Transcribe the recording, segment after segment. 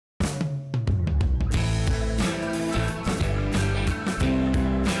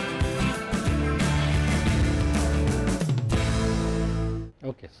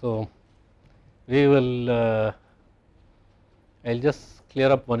Okay, so we will I will just clear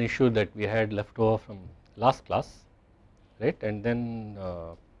up one issue that we had left over from last class, right, and then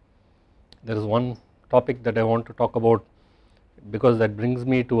there is one topic that I want to talk about, because that brings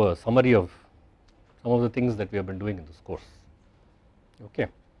me to a summary of some of the things that we have been doing in this course, okay.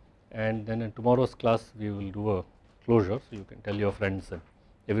 And then in tomorrow's class we will do a closure, so you can tell your friends and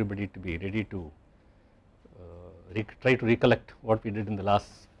everybody to be ready to try to recollect what we did in the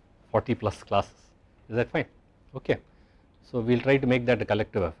last 40 plus classes. Is that fine? Okay. So we will try to make that a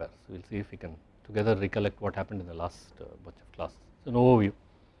collective affair. So we will see if we can together recollect what happened in the last bunch of classes. It's an overview,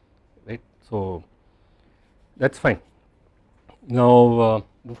 right. So that is fine. Now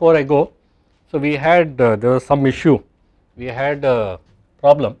before I go, so we had there was some issue, we had a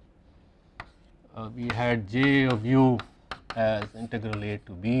problem, we had j of u as integral a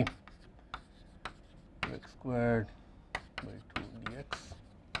to b x squared by 2 dx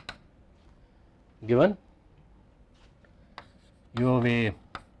given u of a,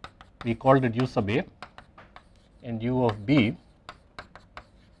 we called it u sub a, and u of b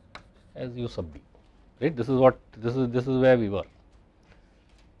as u sub b, right. This is what this is where we were,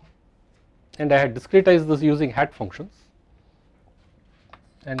 and I had discretized this using hat functions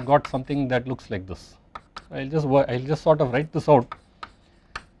and got something that looks like this. I will just sort of write this out.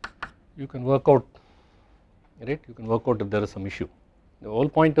 You can work out, right, you can work out if there is some issue. The whole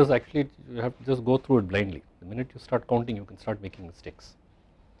point is actually you have to just go through it blindly. The minute you start counting, you can start making mistakes.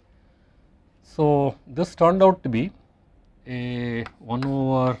 So this turned out to be a 1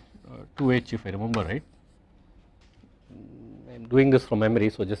 over 2h, if I remember right. I am doing this from memory,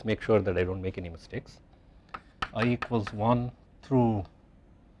 so just make sure that I do not make any mistakes. I equals 1 through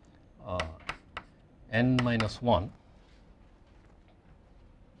n minus 1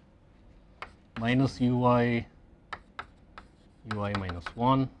 minus ui minus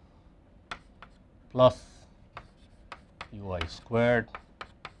 1 plus ui squared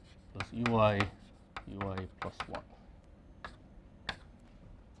plus ui plus 1.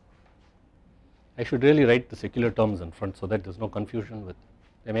 I should really write the secular terms in front so that there is no confusion with,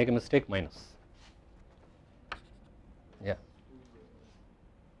 if I make a mistake, minus, yeah.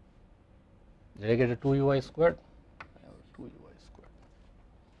 Did I get a 2 ui squared? I have a 2 ui squared,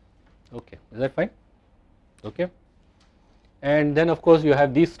 okay, is that fine? Okay. And then of course you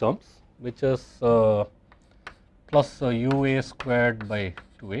have these terms, which is plus ua squared by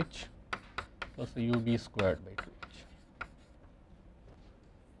 2h plus ub squared by 2h.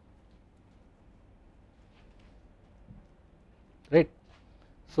 Right.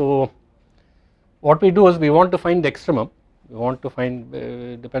 So what we do is we want to find the extremum, we want to find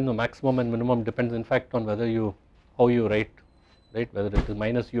depends on maximum and minimum, depends in fact on whether you, how you write, right, whether it is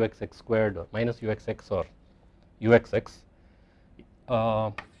minus uxx squared or minus uxx or uxx.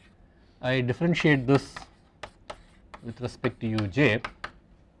 I differentiate this with respect to uj.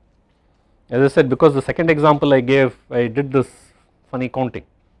 As I said, because the second example I gave, I did this funny counting,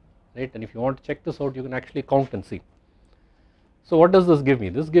 right, and if you want to check this out, you can actually count and see. So what does this give me?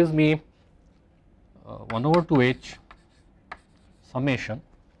 This gives me 1 over 2h summation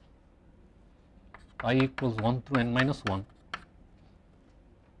I equals 1 through n minus 1,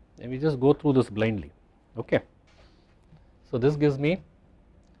 and we just go through this blindly, okay. So this gives me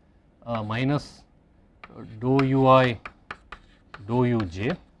minus dou ui dou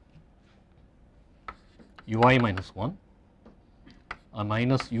uj ui minus 1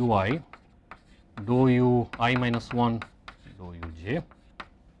 minus ui dou ui minus 1 dou uj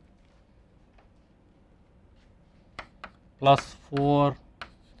plus 4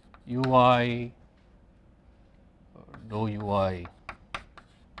 ui dou ui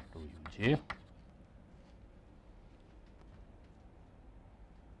dou uj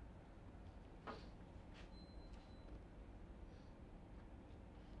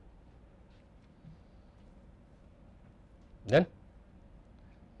then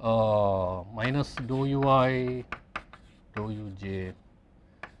minus dou ui dou uj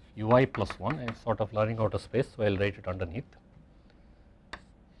ui plus 1, I am sort of learning out a space, so I will write it underneath,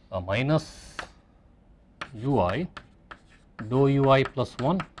 minus ui dou ui plus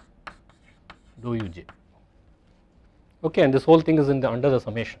 1 dou uj, okay, and this whole thing is in the under the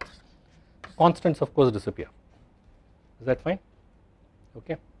summation. Constants of course disappear, is that fine?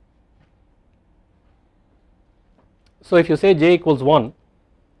 Okay. So if you say j equals 1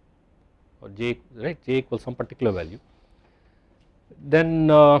 or j, right, j equals some particular value, then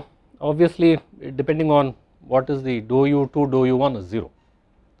obviously depending on what is the dou u2 dou u1 is 0,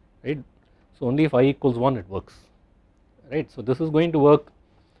 right. So only if I equals 1 it works, right. So this is going to work,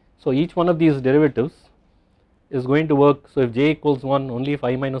 so each one of these derivatives is going to work. So if j equals 1, only if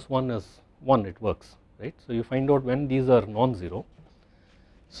I minus 1 is 1 it works, right. So you find out when these are non-zero.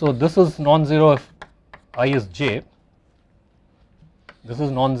 So this is non-zero if I is j, this is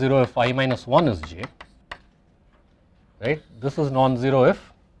non-zero if I minus 1 is j, right. This is non-zero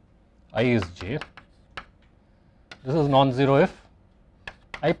if I is j, this is non-zero if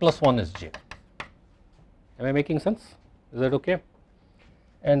I plus 1 is j. Am I making sense? Is that okay?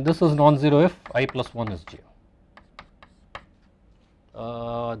 And this is non-zero if I plus 1 is j.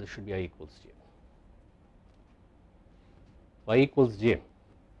 This should be I equals j. I equals j.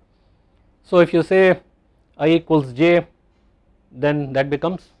 So if you say I equals j, then that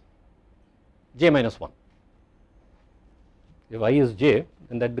becomes j minus 1. If I is j,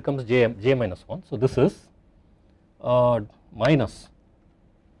 then that becomes j minus 1. So this is minus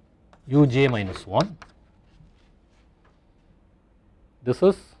uj minus 1. This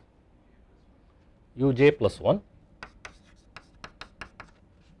is uj plus 1.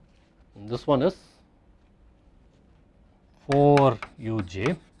 And this one is 4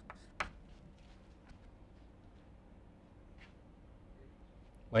 uj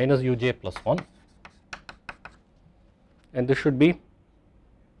minus uj plus 1, and this should be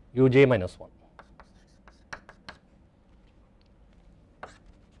uj minus 1.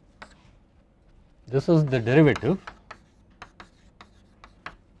 This is the derivative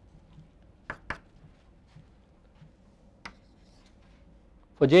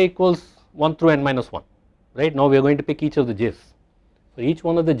for j equals 1 through n minus 1, right. Now we are going to pick each of the j's. For each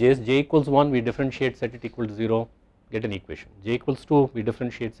one of the j's, j equals 1 we differentiate, set it equal to 0, get an equation. J equals 2 we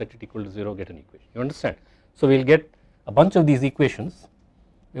differentiate, set it equal to 0, get an equation. You understand? So we will get a bunch of these equations,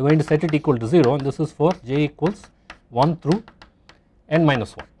 we are going to set it equal to 0, and this is for j equals 1 through n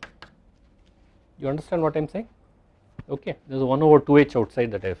minus 1. You understand what I am saying? Okay, there is a 1 over 2h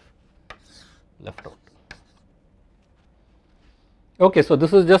outside that I have left out. Okay, so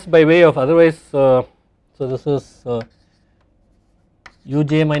this is just by way of, otherwise so this is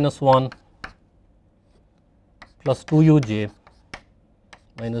uj minus 1 plus 2 uj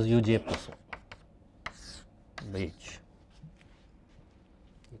minus uj plus 1 by h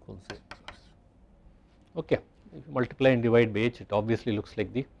equals 0. Okay, if you multiply and divide by h, it obviously looks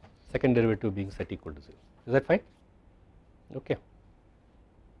like the second derivative being set equal to 0. Is that fine? Okay.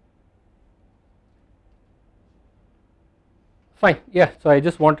 Fine, yeah, so I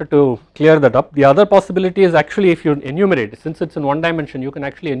just wanted to clear that up. The other possibility is actually if you enumerate, since it is in one dimension, you can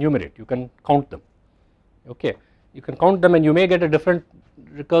actually enumerate, you can count them, okay. You can count them and you may get a different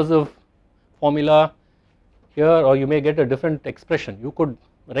recursive formula here, or you may get a different expression. You could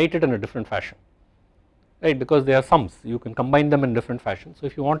write it in a different fashion, right, because they are sums, you can combine them in different fashion. So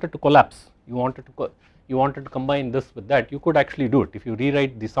if you wanted to collapse, you wanted to combine this with that, you could actually do it. If you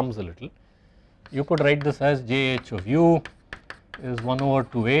rewrite the sums a little, you could write this as jh of u is 1 over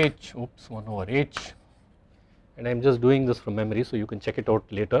 2h, oops, 1 over h, and I am just doing this from memory, so you can check it out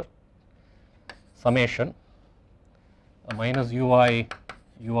later, summation minus ui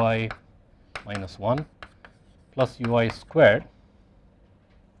minus 1 plus ui squared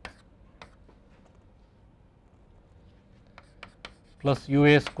plus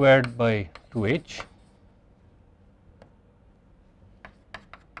ua squared by 2h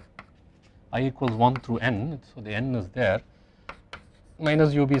I equals 1 through n, so the n is there,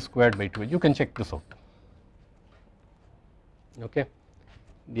 minus ub squared by 2h. You can check this out, okay.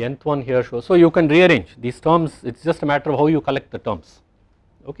 The nth one here shows, so you can rearrange these terms, it is just a matter of how you collect the terms,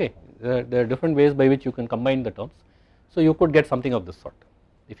 okay. There are different ways by which you can combine the terms, so you could get something of this sort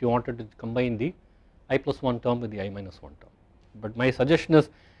if you wanted to combine the I plus 1 term with the I minus 1 term. But my suggestion is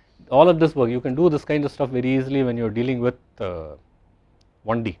all of this work, you can do this kind of stuff very easily when you are dealing with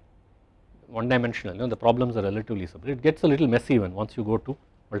 1D, one dimensional, you know, the problems are relatively simple. It gets a little messy when once you go to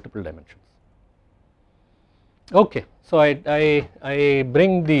multiple dimensions. Okay, so I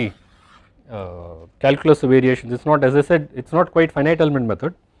bring the calculus of variations. It's not, as I said, it's not quite finite element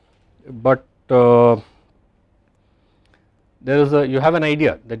method, but there is a, you have an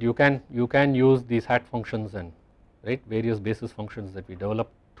idea that you can use these hat functions and right various basis functions that we develop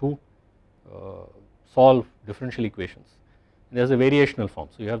to solve differential equations. There is a variational form,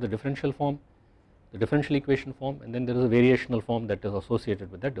 so you have the differential form, the differential equation form, and then there is a variational form that is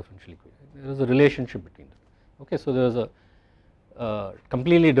associated with that differential equation. There is a relationship between them. Okay, so there is a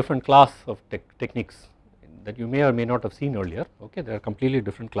completely different class of techniques that you may or may not have seen earlier. Okay, they are completely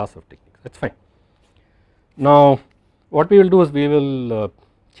different class of techniques. That's fine. Now, what we will do is we will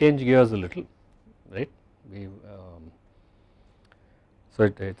change gears a little, right? So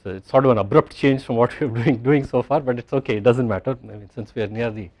it's sort of an abrupt change from what we have been doing so far, but it's okay. It doesn't matter. I mean, since we are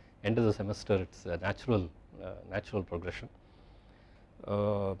near the end of the semester, it's a natural natural progression.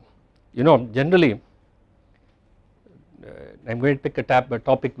 You know, generally I am going to pick a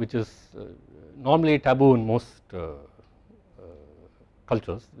topic which is normally taboo in most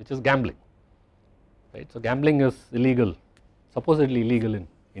cultures, which is gambling, right. So gambling is illegal, supposedly illegal in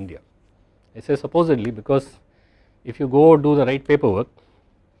India. I say supposedly because if you go do the right paperwork,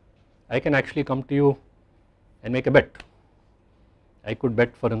 I can actually come to you and make a bet. I could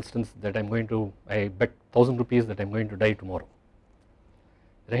bet, for instance, that I bet 1000 rupees that I am going to die tomorrow,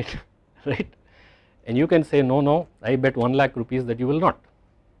 right, right, and you can say no, I bet 1 lakh rupees that you will not.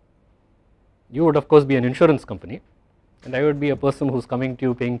 You would of course be an insurance company and I would be a person who is coming to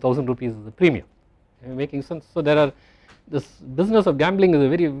you paying 1000 rupees as a premium. Am I making sense? So this business of gambling is a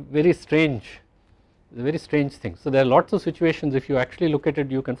very strange thing. So there are lots of situations, if you actually look at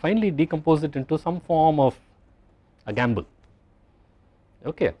it, you can finally decompose it into some form of a gamble,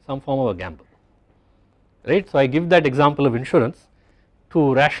 okay, some form of a gamble, right. So I give that example of insurance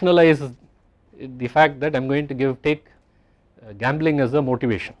to rationalize the fact that I am going to take gambling as a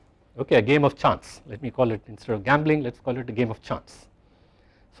motivation, okay, a game of chance, let me call it, instead of gambling let us call it a game of chance.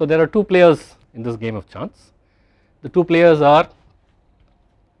 So there are two players in this game of chance. The two players are,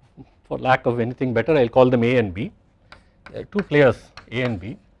 for lack of anything better, I will call them A and B. There are two players A and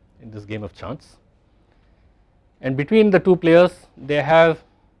B in this game of chance, and between the two players they have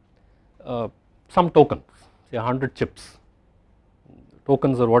some tokens, say 100 chips.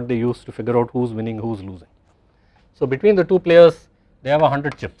 Tokens are what they use to figure out who is winning, who is losing. So between the two players they have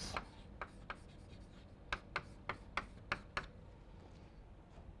 100 chips.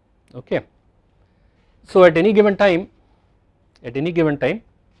 Okay. So at any given time, if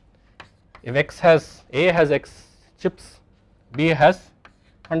A has X chips, B has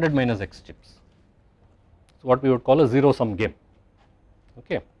 100 minus X chips. So what we would call a zero sum game.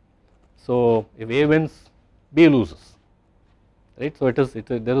 Okay. So if A wins, B loses, right. So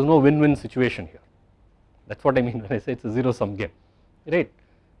there is no win-win situation here. That is what I mean when I say it is a zero sum game, right.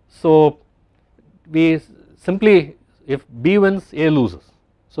 So we simply, if B wins, A loses.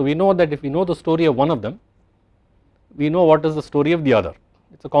 So we know that if we know the story of one of them, we know what is the story of the other.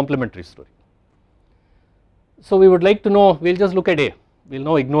 It is a complementary story. So we would like to know, we will just look at A, we will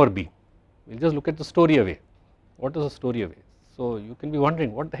now ignore B, we will just look at the story of A. What is the story of A? So you can be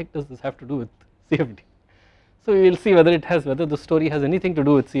wondering, what the heck does this have to do with CFD? So we will see whether the story has anything to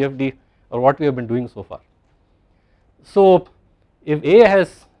do with CFD or what we have been doing so far. So if A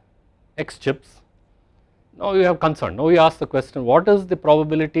has X chips, now you have concern. Now you ask the question, what is the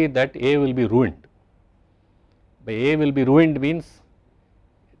probability that A will be ruined? By A will be ruined means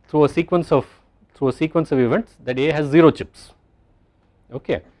through a sequence of events that A has 0 chips.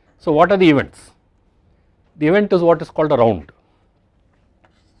 Okay. So what are the events? The event is what is called a round.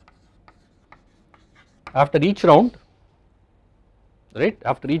 After each round, right,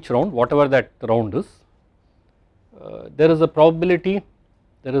 whatever that round is, there is a probability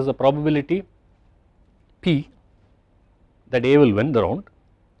P that A will win the round,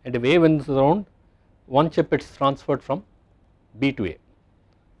 and if A wins the round, one chip is transferred from B to A.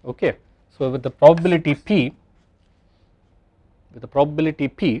 Okay. So with the probability P,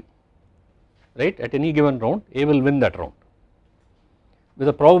 right, at any given round, A will win that round. With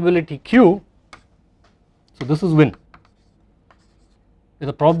the probability Q, so this is win. With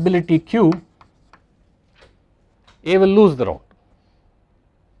the probability Q, A will lose the round.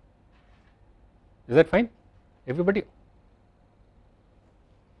 Is that fine, everybody?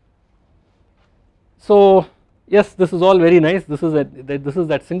 So yes, this is all very nice, this is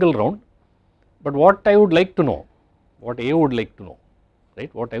that single round, but what I would like to know, what A would like to know,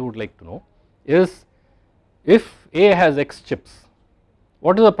 right, what I would like to know is, if A has X chips,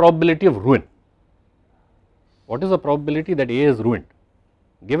 what is the probability of ruin? What is the probability that A is ruined,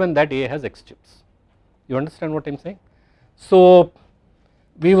 given that A has X chips? You understand what I am saying? So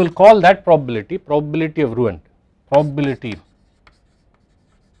we will call that probability of ruin, probability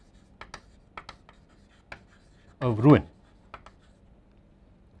of ruin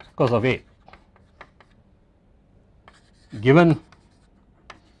because of A, given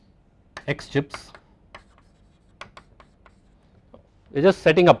X chips. We are just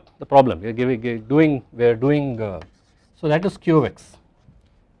setting up the problem, we are doing so that is Q of X.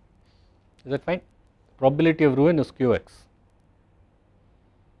 Is that fine? Probability of ruin is Q of X.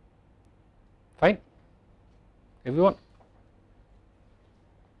 Fine, everyone?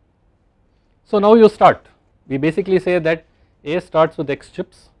 So now you start, we basically say that A starts with X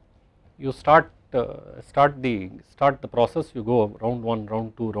chips, you start the process, you go round 1,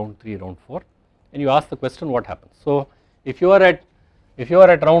 round 2, round 3, round 4, and you ask the question what happens. So if you are at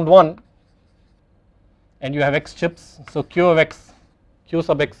round 1, and you have x chips. So q of x, q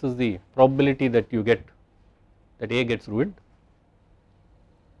sub x is the probability that you get, that A gets ruined.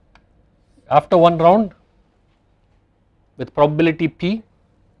 After one round with probability p,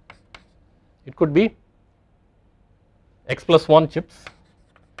 it could be x plus 1 chips,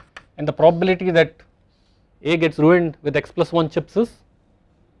 and the probability that A gets ruined with x plus 1 chips is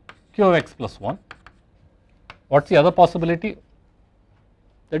q of x plus 1. What is the other possibility?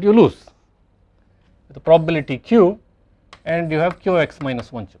 That you lose with the probability q and you have q of x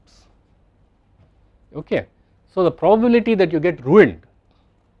minus 1 chips. Okay. So the probability that you get ruined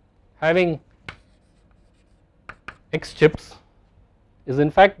having x chips is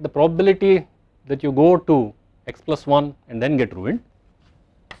in fact the probability that you go to x plus 1 and then get ruined,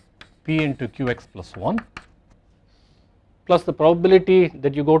 p into qx plus 1, plus the probability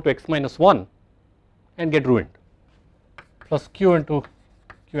that you go to x minus 1 and get ruined, plus q into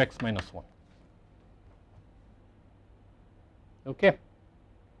qx minus 1. Okay,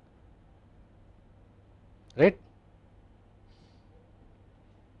 right?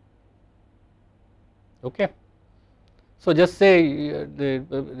 Okay. So just say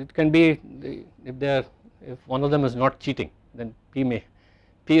it can be if one of them is not cheating, then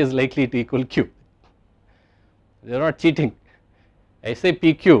p is likely to equal q. They are not cheating. I say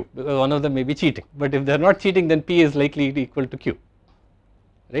pq because one of them may be cheating, but if they are not cheating, then p is likely to equal to q,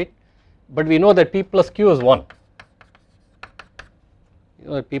 right? But we know that p plus q is 1. You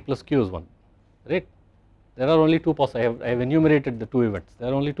know that p plus q is 1, right? There are only two possible. I have enumerated the two events. There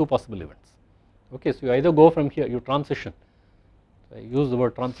are only two possible events. Okay, so you either go from here, you transition. So I use the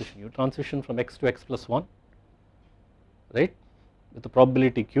word transition. You transition from x to x plus 1, right, with the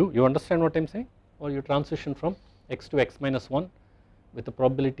probability q. You understand what I am saying? Or you transition from x to x minus 1 with the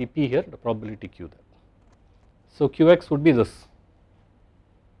probability p here, the probability q there. So qx would be this.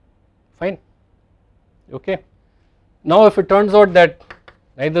 Fine. Okay. Now if it turns out that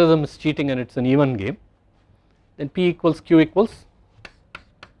neither of them is cheating and it is an even game, then p equals q equals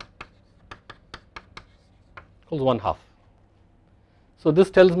 1/2. So this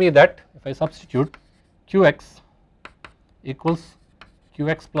tells me that if I substitute qx equals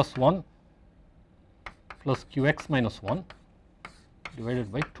qx plus 1 plus qx minus 1 divided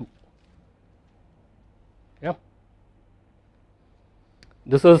by 2. Yeah,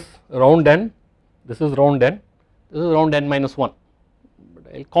 this is round n, this is round n, this is round n minus 1, but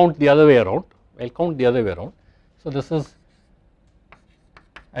I will count the other way around. So this is,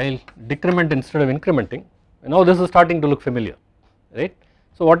 I will decrement instead of incrementing. Now this is starting to look familiar, right?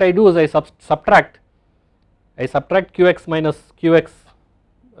 So what I do is I subtract qx minus qx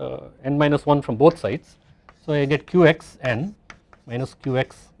n minus 1 from both sides. So I get qx n minus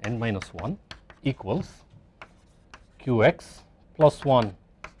qx n minus 1 equals qx plus 1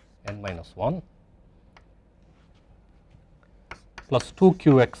 n minus 1 plus 2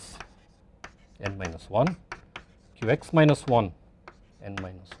 qx n minus 1 qx minus 1 n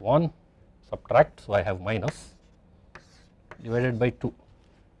minus 1 subtract, so I have minus divided by 2,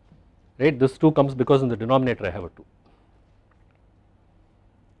 right. This 2 comes because in the denominator I have a 2.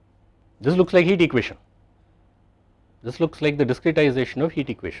 This looks like heat equation. This looks like the discretization of heat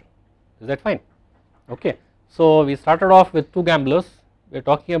equation. Is that fine? Okay. So we started off with two gamblers, we are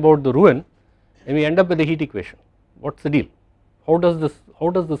talking about the ruin, and we end up with the heat equation. What's the deal? How does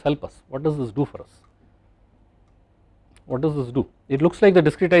this help us? What does this do for us? What does this do? It looks like the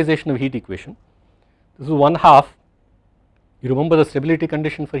discretization of heat equation. This is 1/2. You remember the stability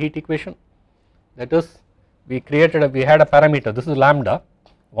condition for heat equation? That is, we had a parameter. This is lambda.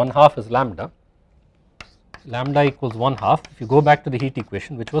 1/2 is lambda. Lambda equals 1/2. If you go back to the heat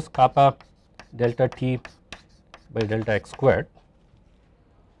equation, which was kappa delta T by delta x squared.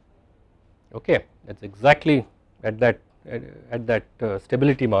 Okay, that's exactly at that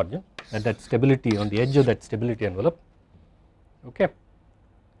stability margin, at that stability on the edge of that stability envelope. Okay.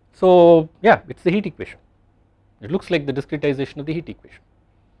 So yeah, it is the heat equation. It looks like the discretization of the heat equation.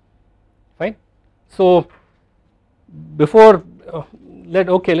 Fine. So before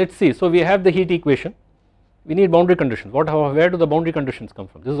let's see. So we have the heat equation. We need boundary conditions. Where do the boundary conditions come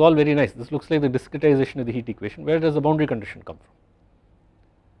from? This is all very nice. This looks like the discretization of the heat equation. Where does the boundary condition come from?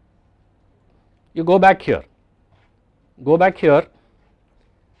 You go back here.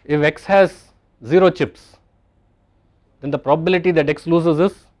 If x has 0 chips, then the probability that x loses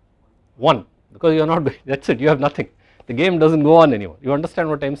is 1, because you are not, that's it, you have nothing. The game does not go on anymore. You understand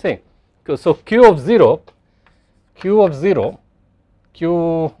what I am saying? So q not of 0, q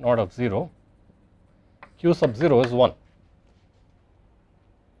sub 0 is 1,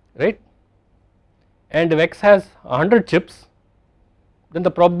 right? And if x has 100 chips, then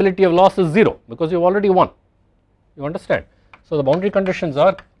the probability of loss is 0 because you have already won, you understand. So the boundary conditions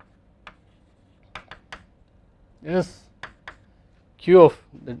are is Q of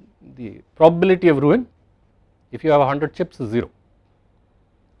the probability of ruin if you have 100 chips is 0.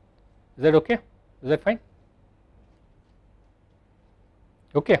 Is that okay? Is that fine?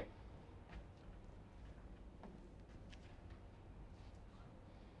 Okay.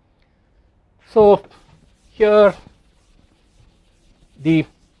 So here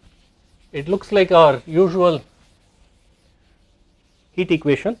it looks like our usual heat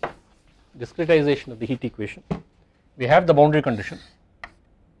equation, discretization of the heat equation. We have the boundary condition.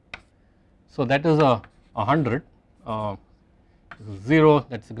 So that is a 100, 0,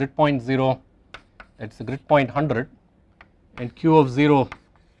 that is grid point 0, that is a grid point 100, and Q of 0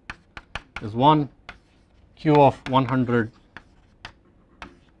 is 1, Q of 100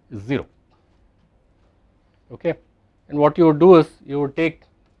 is 0. Okay, and what you would do is you would take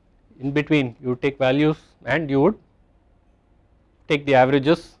in between, you would take values and you would take the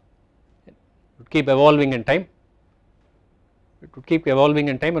averages, it would keep evolving in time, it would keep evolving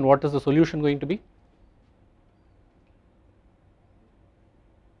in time, and what is the solution going to be?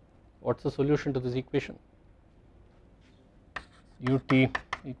 What is the solution to this equation? Ut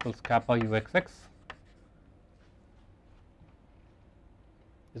equals kappa uxx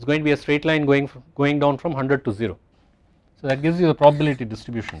is going to be a straight line going down from 100 to 0. So that gives you the probability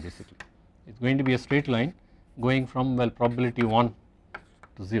distribution basically. It is going to be a straight line going from, well, probability 1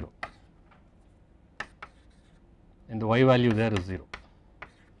 to 0, and the y value there is 0.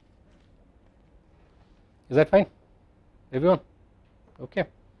 Is that fine, everyone? Okay.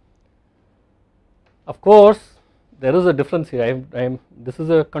 Of course, there is a difference here. This is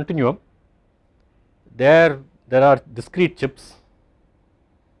a continuum. There are discrete chips.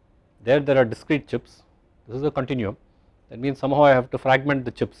 There are discrete chips. This is a continuum. That means somehow I have to fragment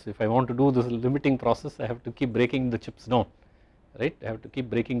the chips. If I want to do this limiting process, I have to keep breaking the chips down, right? I have to keep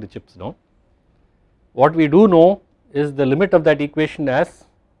breaking the chips down. What we do know is the limit of that equation as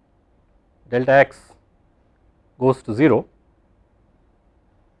delta x goes to 0,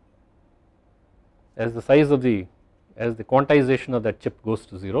 as the size of as the quantization of that chip goes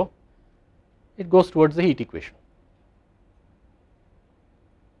to 0, it goes towards the heat equation.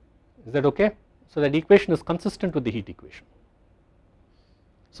 Is that okay? So that equation is consistent with the heat equation.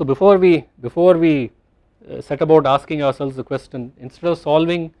 So before we set about asking ourselves the question, instead of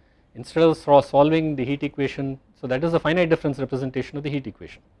solving the heat equation, so that is a finite difference representation of the heat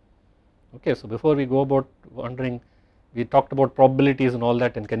equation. Okay, so before we go about wondering, we talked about probabilities and all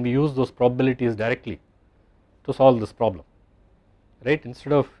that, and can we use those probabilities directly to solve this problem, right?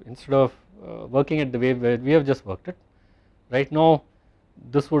 Instead of working it the way we have just worked it. Right now,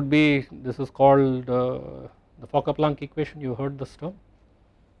 this is called the Fokker-Planck equation. You heard this term?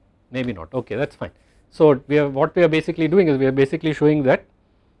 Maybe not. Okay, that's fine. So what we are basically doing is we are basically showing that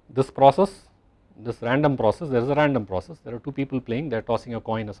this process, this random process, there is a random process. There are two people playing. They are tossing a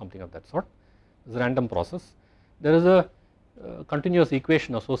coin or something of that sort. This is a random process. There is a continuous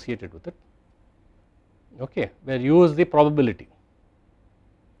equation associated with it. Okay, where u is the probability.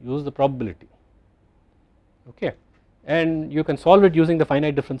 Use the probability. Okay, and you can solve it using the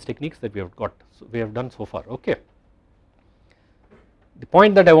finite difference techniques that we have done so far. Okay. The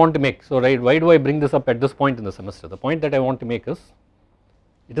point that I want to make, so right, why do I bring this up at this point in the semester? The point that I want to make is,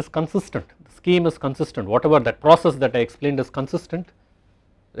 it is consistent, the scheme is consistent, whatever that process that I explained is consistent,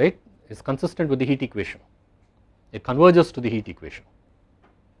 right, is consistent with the heat equation. It converges to the heat equation,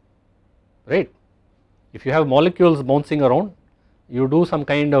 right. If you have molecules bouncing around, you do some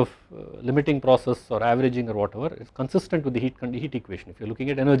kind of limiting process or averaging or whatever, it is consistent with the heat equation. If you are looking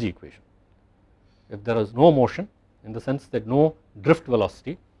at energy equation, if there is no motion, in the sense that no drift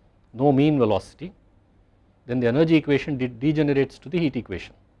velocity, no mean velocity, then the energy equation degenerates to the heat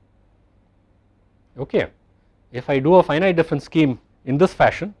equation. Okay. If I do a finite difference scheme in this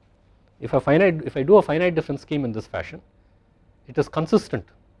fashion, if I do a finite difference scheme in this fashion, it is consistent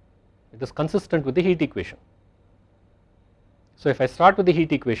with the heat equation. So if I start with the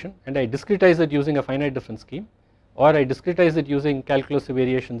heat equation and I discretize it using a finite difference scheme, or I discretize it using calculus of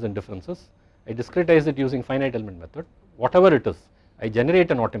variations and differences, I discretize it using finite element method, whatever it is, I generate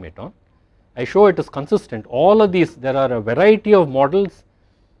an automaton, I show it is consistent. All of these, there are a variety of models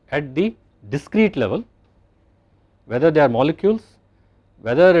at the discrete level, whether they are molecules,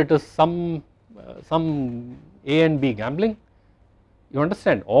 whether it is some A and B gambling, you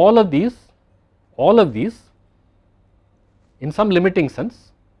understand, all of these in some limiting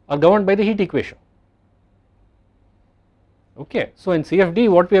sense are governed by the heat equation. Okay. So in CFD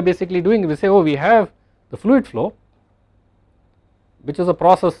what we are basically doing, we say, oh, we have the fluid flow, which is a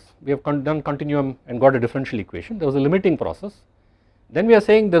process we have done continuum and got a differential equation, there was a limiting process. Then we are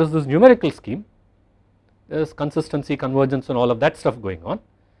saying there is this numerical scheme, there is consistency, convergence and all of that stuff going on.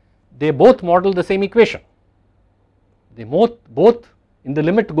 They both model the same equation, they both in the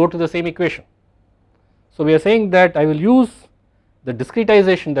limit go to the same equation. So we are saying that I will use the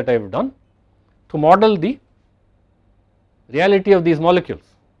discretization that I have done to model the reality of these molecules.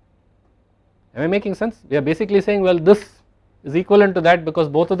 Am I making sense? We are basically saying, well, this is equivalent to that because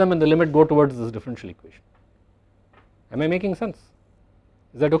both of them in the limit go towards this differential equation. Am I making sense?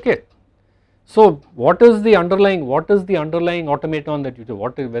 Is that okay? So what is the underlying automaton that you do?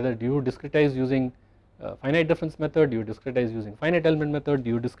 Whether do you discretize using finite difference method, do you discretize using finite element method, do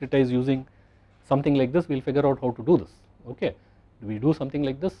you discretize using something like this? We will figure out how to do this. Okay, do we do something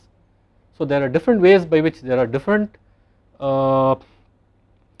like this? So there are different ways by which there are different,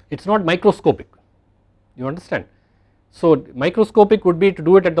 it is not microscopic, you understand. So microscopic would be to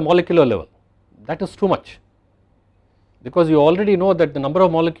do it at the molecular level, that is too much, because you already know that the number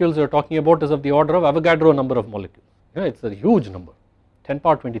of molecules you are talking about is of the order of Avogadro number of molecules, it is a huge number, 10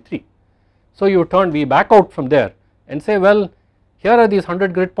 power 23. So we back out from there and say, well, here are these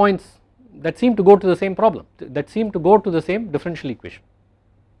 100 grid points that seem to go to the same problem, that seem to go to the same differential equation.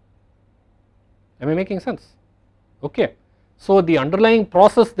 Am I making sense? Okay. So the underlying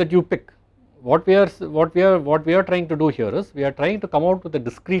process that you pick, what we are trying to do here is we are trying to come out with a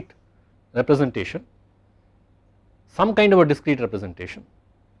discrete representation, some kind of a discrete representation,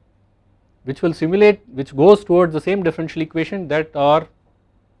 which will simulate, which goes towards the same differential equation that our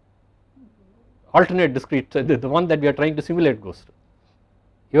alternate discrete, the one that we are trying to simulate goes to,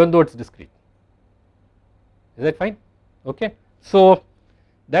 even though it is discrete. Is that fine? Okay. So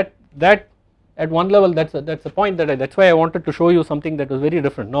that at one level that's a point that's why I wanted to show you something that was very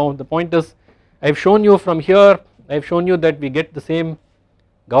different. Now the point is, I have shown you from here, I have shown you that we get the same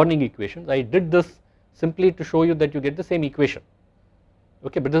governing equations. I did this simply to show you that you get the same equation.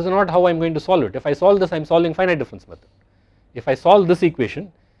 Okay, but this is not how I am going to solve it. If I solve this, I am solving finite difference method. If I solve this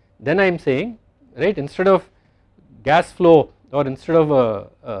equation, then I am saying, right, instead of gas flow or instead of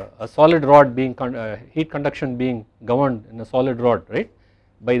a solid rod being heat conduction being governed in a solid rod, right,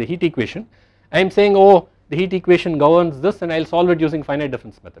 by the heat equation, I am saying, oh, the heat equation governs this and I will solve it using finite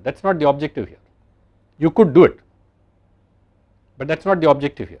difference method. That is not the objective here. You could do it, but that is not the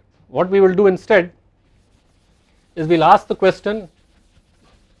objective here. What we will do instead is we will ask the question,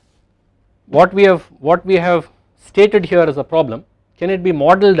 what we have stated here as a problem, can it be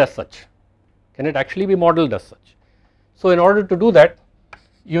modeled as such? Can it actually be modeled as such? So in order to do that,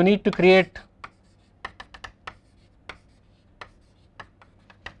 you need to create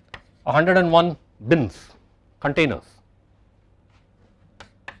 101 bins, containers,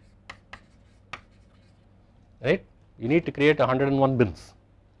 right. You need to create 101 bins,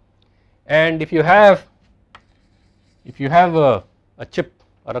 and if you have a chip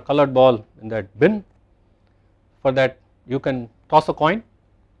or a colored ball in that bin, for that you can toss a coin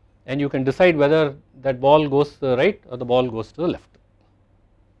and you can decide whether that ball goes to the right or the ball goes to the left,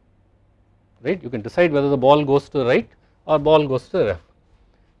 right. You can decide whether the ball goes to the right or ball goes to the left.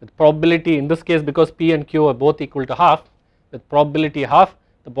 With probability, in this case, because P and Q are both equal to half, with probability half,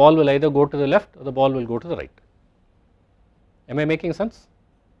 the ball will either go to the left or the ball will go to the right. Am I making sense?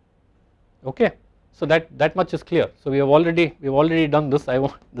 Okay. So that much is clear. So we have already done this.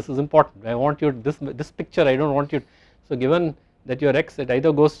 This is important. I want you this picture. I don't want you. So given that your x, it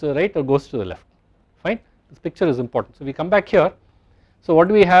either goes to the right or goes to the left. Fine. This picture is important. So we come back here. So what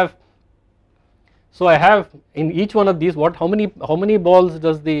do we have? So I have in each one of these, how many balls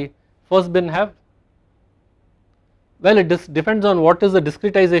does the first bin have? Well, it depends on what is the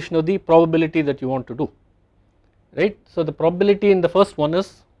discretization of the probability that you want to do, right. So the probability in the first one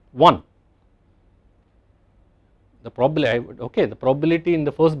is 1. The probability in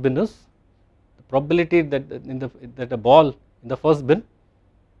the first bin is the probability that a ball in the first bin,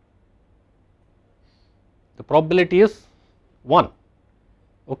 the probability is 1.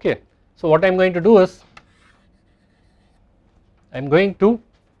 Okay. So what I am going to do is, I am going to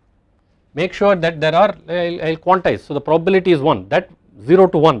make sure that there are, I will quantize. So the probability is 1, that 0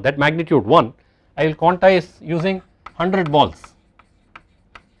 to 1, that magnitude 1, I will quantize using 100 balls,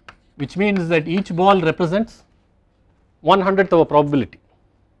 which means that each ball represents 1/100th of a probability.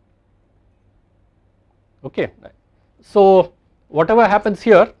 Okay. So whatever happens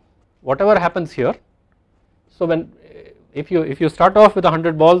here, so when if you start off with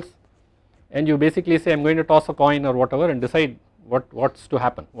 100 balls and you basically say I am going to toss a coin or whatever and decide what's to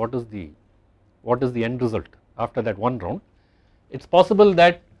happen, what is the end result after that one round, it's possible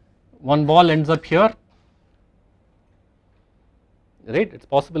that one ball ends up here right. It is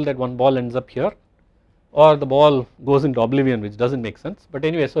possible that one ball ends up here or the ball goes into oblivion, which does not make sense, but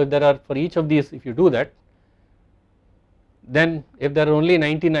anyway, so if there are, for each of these, if you do that, then if there are only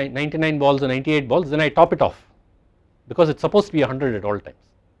 99 balls or 98 balls, then I top it off because it is supposed to be 100 at all times,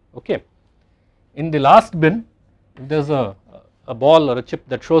 okay. In the last bin, if there is a ball or a chip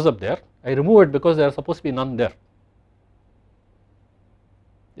that shows up there, I remove it because there are supposed to be none there.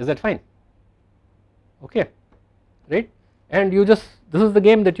 Is that fine? Okay, right? And you just, this is the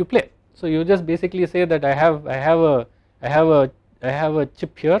game that you play. So you just basically say that I have a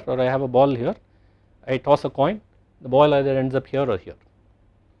chip here or I have a ball here. I toss a coin. The ball either ends up here or here.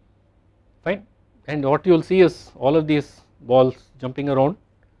 Fine. And what you will see is all of these balls jumping around.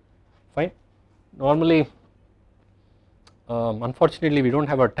 Fine. Normally, unfortunately, we don't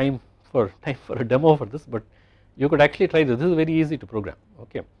have a time for a demo for this, but you could actually try this. This is very easy to program.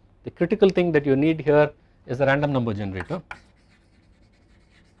 Okay. The critical thing that you need here is a random number generator.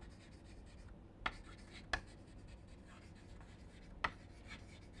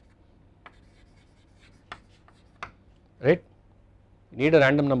 Right, you need a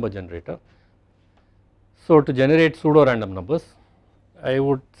random number generator. So to generate pseudo random numbers, I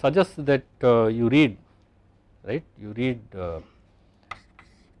would suggest that you read, right, you read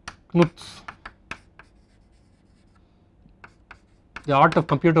Knut's The Art of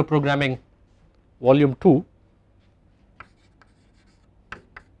Computer Programming volume 2,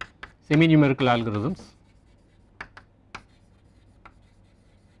 Semi Numerical Algorithms.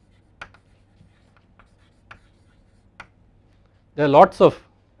 There are lots of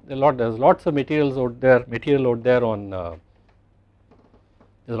materials out there on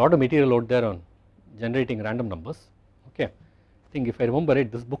there's a lot of material out there on generating random numbers. Okay, I think if I remember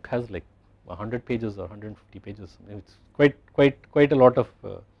right, this book has like 100 pages or 150 pages. It's quite a lot of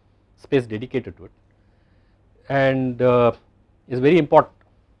space dedicated to it, and is very important.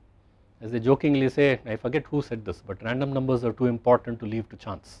 As they jokingly say, I forget who said this, but random numbers are too important to leave to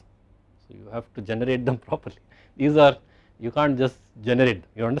chance. So you have to generate them properly. These are, you can't just generate,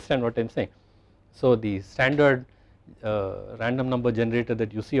 you understand what I am saying. So the standard random number generator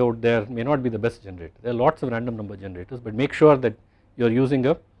that you see out there may not be the best generator. There are lots of random number generators, but make sure that you are using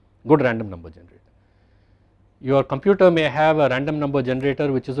a good random number generator. Your computer may have a random number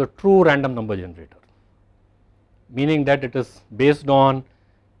generator which is a true random number generator, meaning that it is based on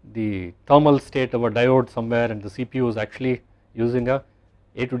the thermal state of a diode somewhere, and the CPU is actually using a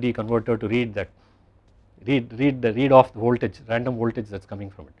to D converter to read that, read off the voltage, random voltage that is coming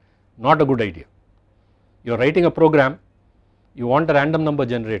from it. Not a good idea. You are writing a program, you want a random number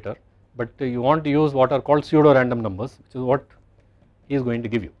generator, but you want to use what are called pseudo random numbers, which is what he is going to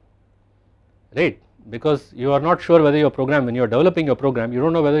give you, right? Because you are not sure whether your program, when you are developing your program, you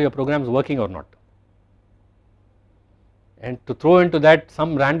don't know whether your program is working or not. And to throw into that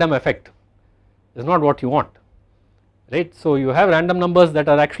some random effect is not what you want, right? So you have random numbers that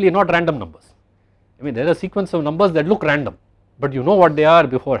are actually not random numbers. I mean, there is a sequence of numbers that look random, but you know what they are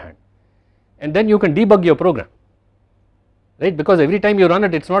beforehand, and then you can debug your program, right? Because every time you run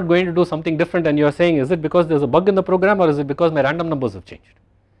it, it's not going to do something different, and you are saying, is it because there's a bug in the program, or is it because my random numbers have changed?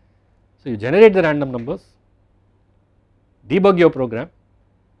 So you generate the random numbers, debug your program,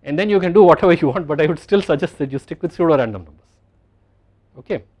 and then you can do whatever you want, but I would still suggest that you stick with pseudo random numbers.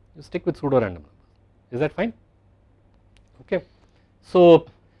 Okay, you stick with pseudo random numbers. Is that fine? Okay. So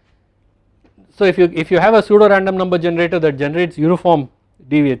if you have a pseudo random number generator that generates uniform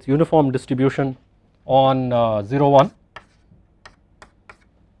distribution on 0 1,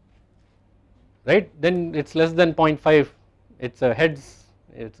 right, then it's less than 0.5, it's a heads,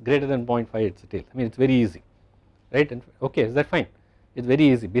 it's greater than 0.5, it's a tail. I mean, it's very easy, right? And okay, is that fine? It's very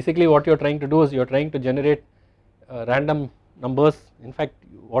easy. Basically what you are trying to do is you are trying to generate random numbers. In fact,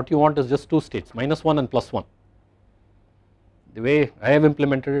 what you want is just two states, -1 and +1. The way I have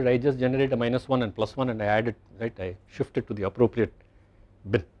implemented it, I just generate a -1 and +1, and I add it, right, I shift it to the appropriate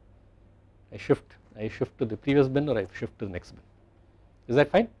bin. I shift to the previous bin, or I shift to the next bin. Is that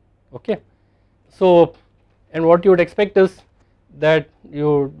fine? Okay. So, and what you would expect is that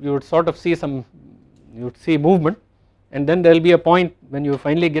you would sort of see some, you would see movement, and then there will be a point when you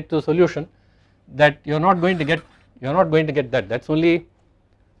finally get to a solution that you are not going to get that. That's only,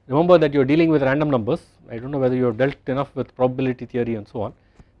 remember that you are dealing with random numbers. I don't know whether you have dealt enough with probability theory and so on,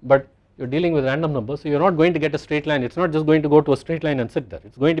 but you are dealing with random numbers, so you are not going to get a straight line. It's not just going to go to a straight line and sit there.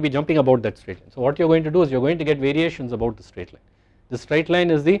 It's going to be jumping about that straight line. So what you are going to do is you are going to get variations about the straight line. The straight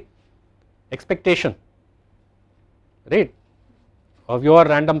line is the expectation, right, of your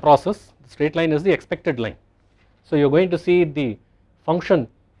random process. The straight line is the expected line. So you are going to see the function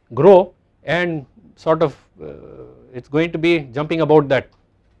grow, and sort of it is going to be jumping about that,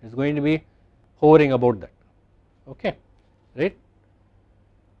 it is going to be hovering about that, okay, right.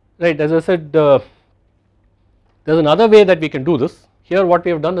 As I said, there is another way that we can do this. Here what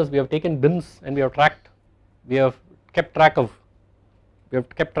we have done is we have taken bins and we have kept track of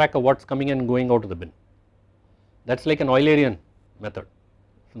what is coming and going out of the bin. That is like an Eulerian method.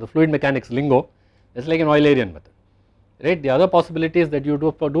 So the fluid mechanics lingo, it is like an Eulerian method, right. The other possibility is that you do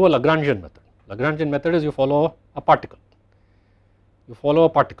a Lagrangian method. Lagrangian method is you follow a particle,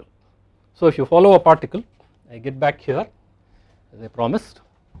 So if you follow a particle, I get back here as I promised,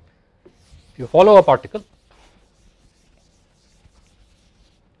 if you follow a particle,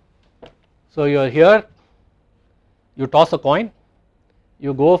 so you are here, you toss a coin,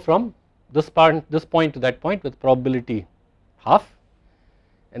 you go from this point to that point with probability half,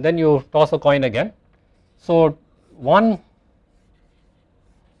 and then you toss a coin again. So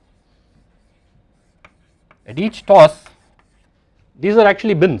at each toss, these are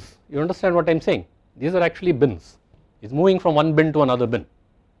actually bins, you understand what I am saying, these are actually bins, it is moving from one bin to another bin,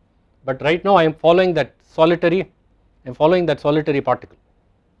 but right now I am following that solitary particle,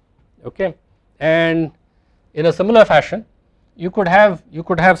 okay. And in a similar fashion you could have,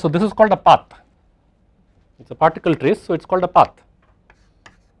 so this is called a path, it is a particle trace, so it is called a path,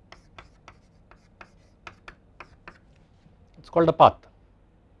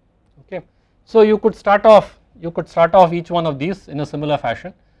 okay. So you could start off each one of these in a similar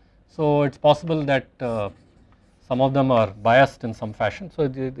fashion, so it is possible that some of them are biased in some fashion, so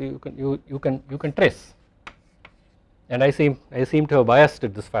you can trace, and I seem to have biased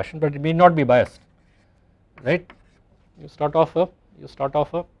it this fashion, but it may not be biased, right. You start off on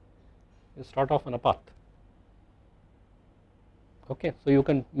a path, okay. So you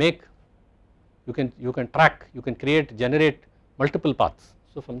can generate multiple paths.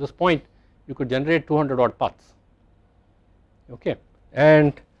 So from this point you could generate 200 odd paths, okay,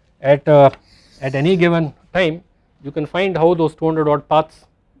 and at any given time you can find how those 200 odd paths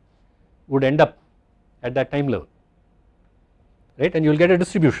would end up at that time level, right, and you will get a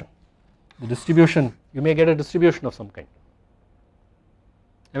distribution. The distribution, you may get a distribution of some kind.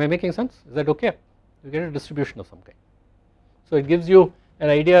 Am I making sense? Is that okay? You get a distribution of some kind. So it gives you an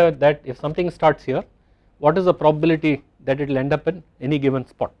idea that if something starts here, what is the probability that it will end up in any given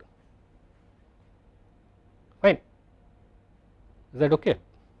spot? Fine. Is that okay?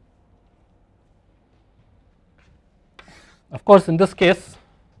 Of course, in this case,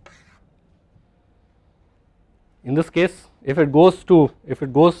 if it goes to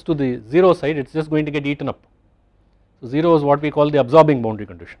the 0 side, it is just going to get eaten up. So 0 is what we call the absorbing boundary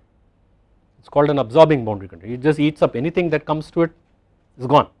condition. It is called an absorbing boundary condition. It just eats up anything that comes to it is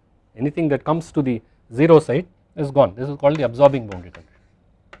gone. Anything that comes to the 0 side is gone. This is called the absorbing boundary condition.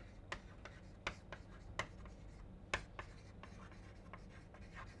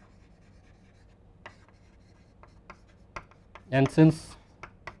 And since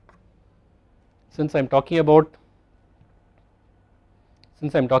I am talking about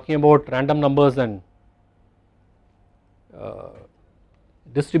random numbers and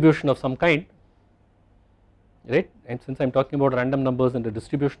distribution of some kind, right, and since I am talking about random numbers and the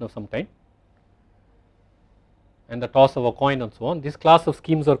distribution of some kind and the toss of a coin and so on, this class of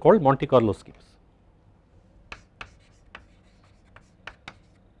schemes are called Monte Carlo schemes.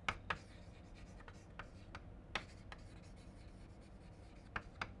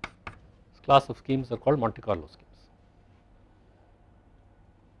 This class of schemes are called Monte Carlo schemes.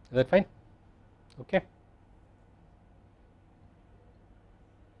 Is that fine? Okay.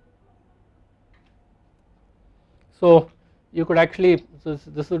 So you could actually,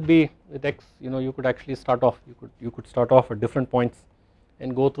 this would be with x, you could actually start off, you could start off at different points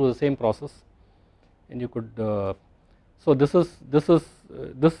and go through the same process, and you could, so this is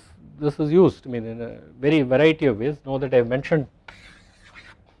used, I mean, in a very variety of ways. Now that I have mentioned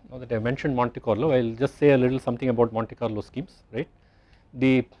Monte Carlo, I will just say a little something about Monte Carlo schemes, right.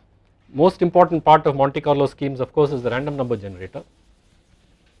 The most important part of Monte Carlo schemes, of course, is the random number generator,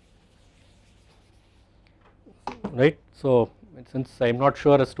 right. So since I am not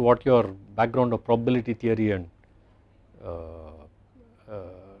sure as to what your background of probability theory and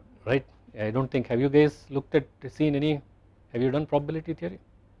right, I do not think, have you guys have you done probability theory?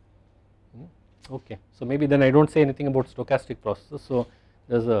 Okay, so maybe then I do not say anything about stochastic processes. So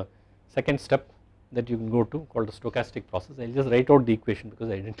there is a second step that you can go to called the stochastic process. I will just write out the equation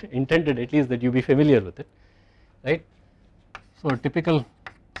because I intended at least that you be familiar with it, right. So a typical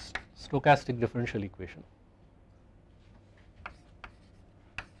stochastic differential equation.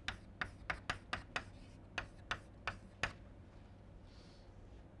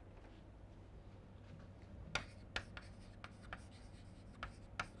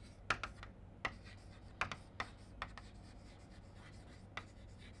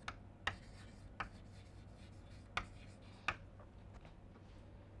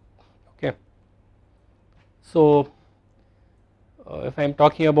 okay. So if I am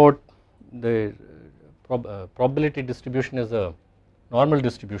talking about the probability distribution is a normal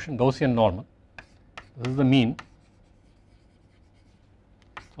distribution, Gaussian normal, this is the mean,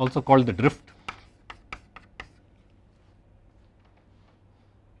 also called the drift.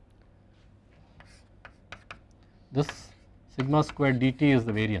 This sigma squared dt is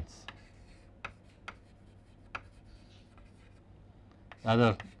the variance.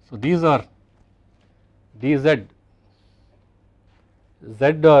 Rather, so these are dz, z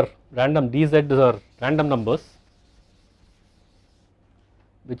are random, dz are random numbers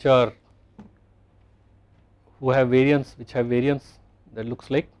which are which have variance that looks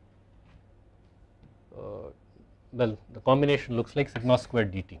like well, the combination looks like sigma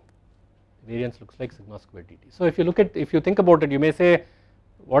squared dt, variance looks like sigma squared dt. So if you think about it, you may say,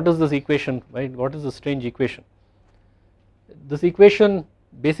 what is this equation, right? What is this strange equation? This equation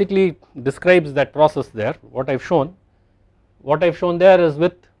basically describes that process there. What I have shown there is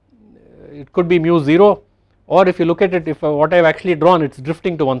with, it could be mu 0, or if you look at it, if what I have actually drawn, it is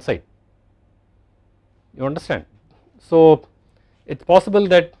drifting to one side, you understand. So it is possible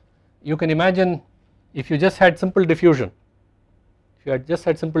that you can imagine if you just had simple diffusion,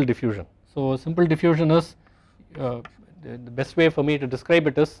 so simple diffusion is the best way for me to describe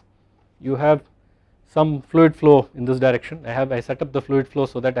it is, you have some fluid flow in this direction. I set up the fluid flow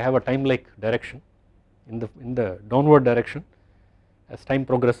so that I have a time-like direction in the downward direction. As time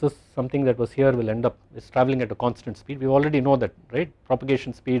progresses, something that was here will end up is traveling at a constant speed. We already know that, right?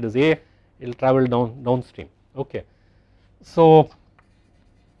 Propagation speed is a, it will travel downstream. Okay. So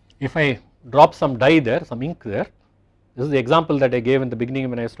if I drop some dye there, some ink there, this is the example that I gave in the beginning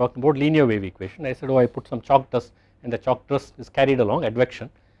when I was talking about linear wave equation. I said, oh, I put some chalk dust and the chalk dust is carried along, advection.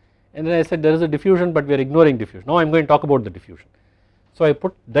 And then I said there is a diffusion, but we are ignoring diffusion. Now I am going to talk about the diffusion. So I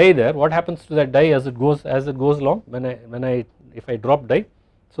put dye there. What happens to that dye as it goes along? If I drop dye,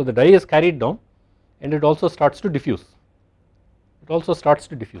 so the dye is carried down, and it also starts to diffuse.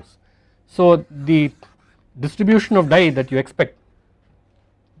 So the distribution of dye that you expect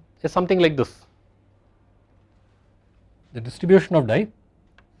is something like this. The distribution of dye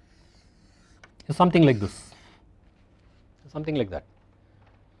is something like this, something like that,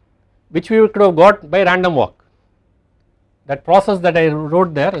 which we could have got by random walk. That process that I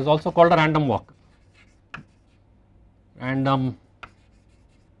wrote there is also called a random walk.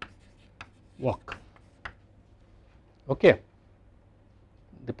 Okay.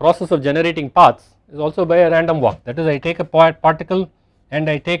 The process of generating paths is also by a random walk. That is, I take a particle and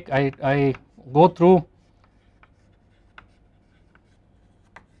I go through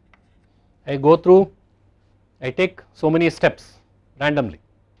I take so many steps randomly.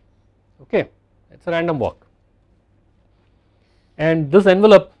 Okay, it is a random walk, and this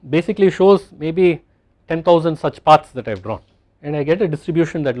envelope basically shows maybe 10,000 such paths that I have drawn, and I get a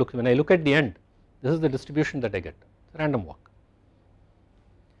distribution that looks, when I look at the end, this is the distribution that I get, it's a random walk.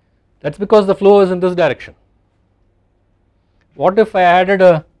 That is because the flow is in this direction. What if I added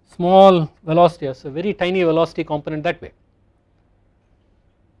a small velocity, a very tiny velocity component that way,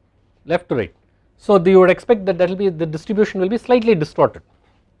 left to right? So you would expect that the distribution will be slightly distorted.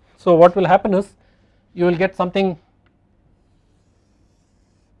 So what will happen is, you will get something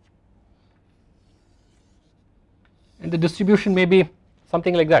and the distribution may be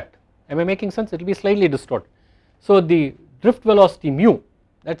something like that. Am I making sense? It will be slightly distorted. So the drift velocity mu,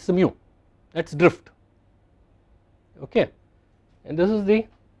 that is the mu, that is drift, okay, and this is the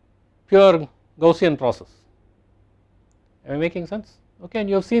pure Gaussian process. Am I making sense? Okay, and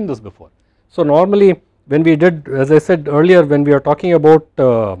you have seen this before. So normally when we did, as I said earlier, when we are talking about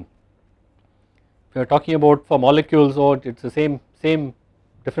for molecules, or it is the same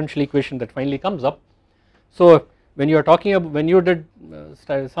differential equation that finally comes up. So when you are talking about, when you did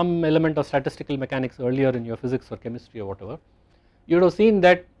some element of statistical mechanics earlier in your physics or chemistry or whatever, you would have seen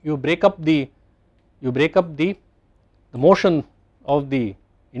that you break up the motion of the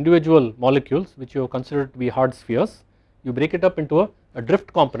individual molecules which you have considered to be hard spheres, you break it up into a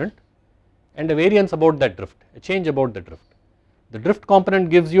drift component and a variance about that drift, a change about the drift. The drift component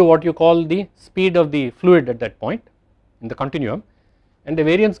gives you what you call the speed of the fluid at that point in the continuum, and the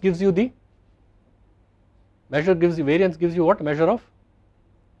variance gives you the variance gives you what? A measure of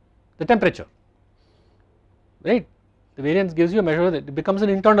the temperature, right? The variance gives you a measure that it becomes an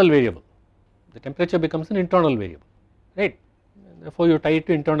internal variable. The temperature becomes an internal variable, right? Therefore you tie it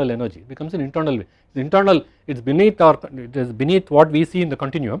to internal energy, it becomes an internal, it is beneath what we see in the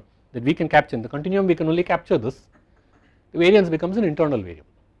continuum that we can capture. In the continuum we can only capture this, the variance becomes an internal variable.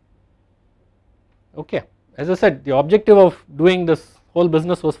 Okay, as I said, the objective of doing this whole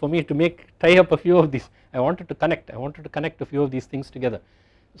business was for me to tie up a few of these. I wanted to connect a few of these things together.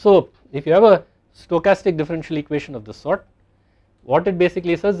 So if you have a stochastic differential equation of this sort, what it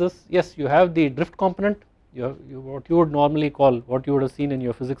basically says is, yes, you have the drift component, what you would normally call, what you would have seen in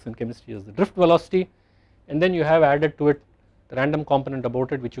your physics and chemistry as the drift velocity, and then you have added to it the random component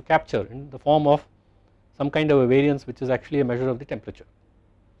about it, which you capture in the form of some kind of a variance, which is actually a measure of the temperature.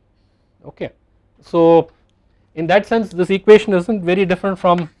 Okay, so in that sense this equation isn't very different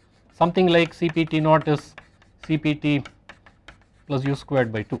from something like Cpt naught is Cpt plus u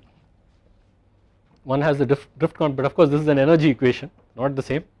squared by 2. One has the drift component, but of course this is an energy equation, not the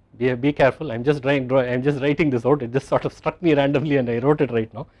same. Be careful. I'm just writing this out. It just sort of struck me randomly, and I wrote it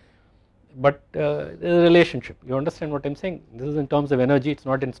right now. But there is a relationship. You understand what I'm saying? This is in terms of energy. It's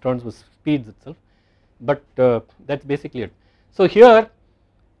not in terms of speeds itself. But that's basically it. So here,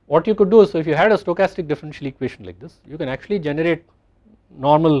 what you could do is, so if you had a stochastic differential equation like this, you can actually generate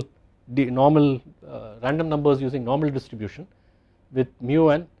normal random numbers using normal distribution with mu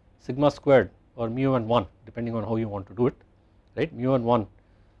and sigma squared, or mu and 1, depending on how you want to do it, right? Mu and 1,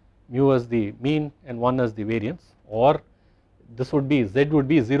 mu as the mean and 1 as the variance, or this would be, z would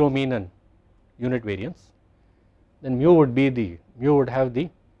be 0 mean and unit variance. Then mu would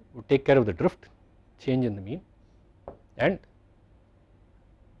take care of the drift change in the mean, and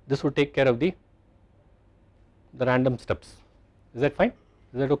this would take care of the random steps. Is that fine?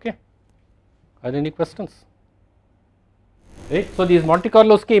 Is that okay? Are there any questions? Right. So these Monte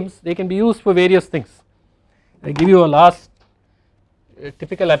Carlo schemes, they can be used for various things. I give you a last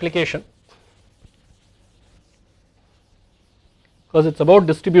typical application, because it's about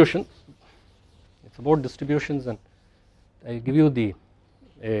distribution. It's about distributions, and I give you the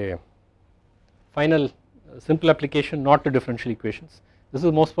final simple application, not to differential equations. This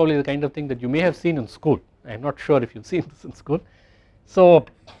is most probably the kind of thing that you may have seen in school. I am not sure if you've seen this in school. So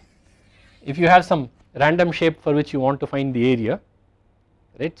if you have some random shape for which you want to find the area,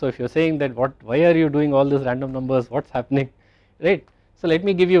 right? So if you're saying that why are you doing all these random numbers? What's happening, right? So let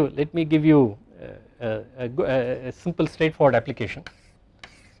me give you a simple straightforward application.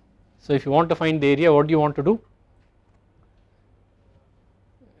 So if you want to find the area, what do you want to do?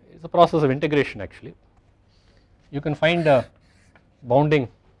 It's a process of integration actually. You can find a bounding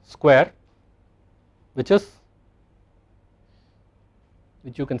square which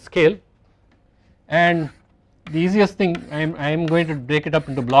you can scale, and the easiest thing, I am going to break it up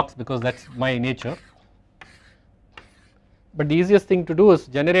into blocks because that's my nature, but the easiest thing to do is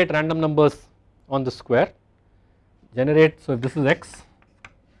generate random numbers on the square, so if this is x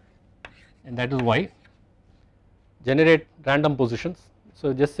and that is y, generate random positions.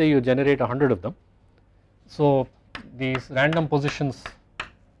 So just say you generate 100 of them. So these random positions,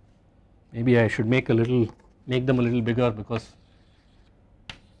 maybe I should make them a little bigger because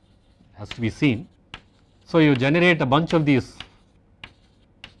it has to be seen. So you generate a bunch of these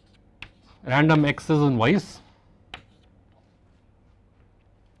random x's and y's.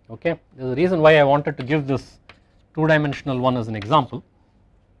 Okay, there is a reason why I wanted to give this 2-dimensional one as an example.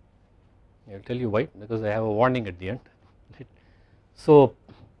 I will tell you why, because I have a warning at the end. So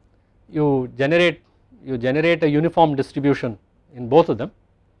you generate a uniform distribution in both of them,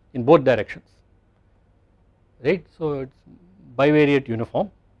 in both directions, right? So it's bivariate uniform,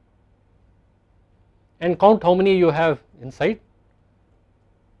 and count how many you have inside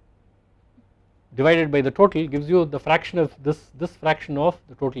divided by the total gives you the fraction of this fraction of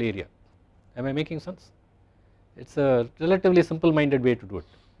the total area. Am I making sense? It's a relatively simple minded way to do it,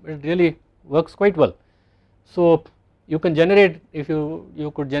 but it really works quite well. So you can generate, if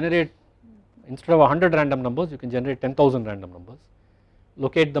you could generate, instead of 100 random numbers, you can generate 10,000 random numbers,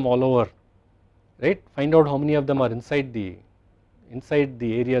 locate them all over, right? Find out how many of them are inside the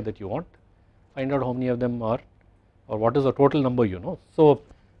area that you want, find out how many of them are, or what is the total number you know. So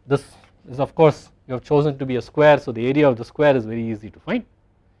this is, of course, you have chosen to be a square, so the area of the square is very easy to find.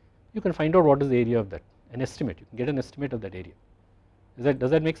 You can find out what is the area of that, an estimate, you can get an estimate of that area.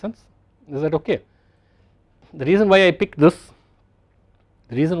 Does that make sense? Is that okay? The reason why I picked this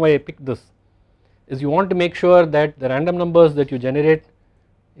is you want to make sure that the random numbers that you generate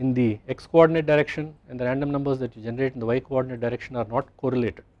in the x coordinate direction and the random numbers that you generate in the y coordinate direction are not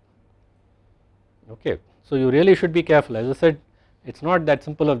correlated. Okay, so you really should be careful. As I said, it's not that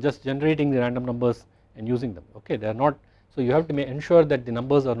simple of just generating the random numbers and using them. Okay, they are not. So you have to ensure that the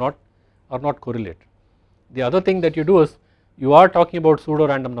numbers are not correlated. The other thing that you do is, you are talking about pseudo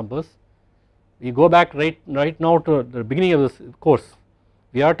random numbers. We go back right now to the beginning of this course.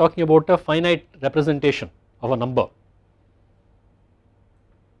 We are talking about a finite representation of a number.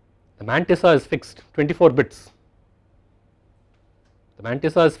 The mantissa is fixed, 24 bits. The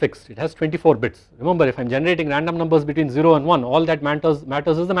mantissa is fixed, it has 24 bits. Remember, if I am generating random numbers between 0 and 1, all that matters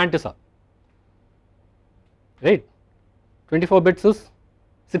is the mantissa, right. 24 bits is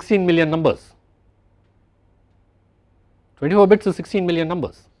 16 million numbers. 24 bits is 16 million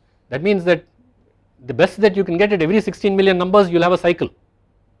numbers. That means that the best that you can get at every 16 million numbers, you will have a cycle.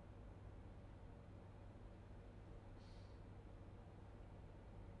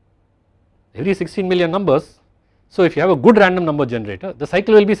 Every 16 million numbers. So if you have a good random number generator, the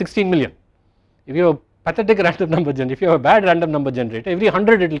cycle will be 16 million. If you have a pathetic random number generator, if you have a bad random number generator, every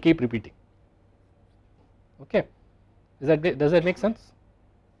 100 it will keep repeating. Okay, does that make sense?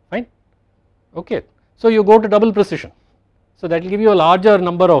 Fine. Okay, so you go to double precision. So that will give you a larger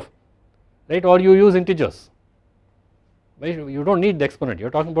number of, right, or you use integers. You don't need the exponent, you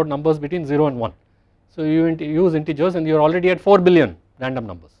are talking about numbers between 0 and 1. So you use integers and you are already at 4 billion random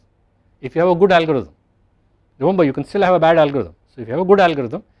numbers. If you have a good algorithm, remember you can still have a bad algorithm. So if you have a good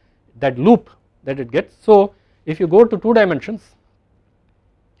algorithm, that loop that it gets, so if you go to 2 dimensions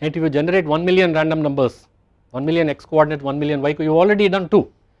and if you generate 1 million random numbers, 1 million x coordinate, 1 million y, you have already done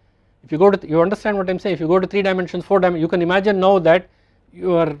 2. If you go to, you understand what I am saying, if you go to 3 dimensions, 4 dimensions, you can imagine now that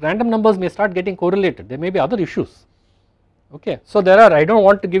your random numbers may start getting correlated, there may be other issues. Okay, so there are, I do not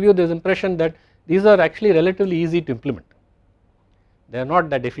want to give you this impression that these are actually relatively easy to implement. They are not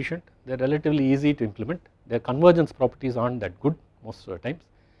that efficient, they are relatively easy to implement, their convergence properties are not that good most of the times.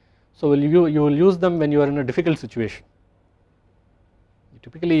 So you will use them when you are in a difficult situation. You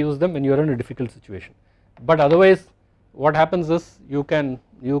typically use them when you are in a difficult situation. But otherwise what happens is you can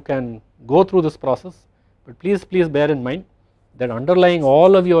go through this process, but please bear in mind that underlying all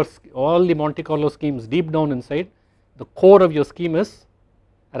the Monte Carlo schemes deep down inside, the core of your scheme is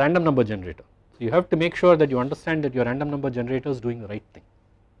a random number generator. So you have to make sure that you understand that your random number generator is doing the right thing.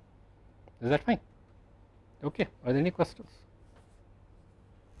 Is that fine? Okay, are there any questions?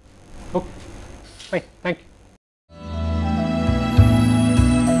 Okay, fine, thank you.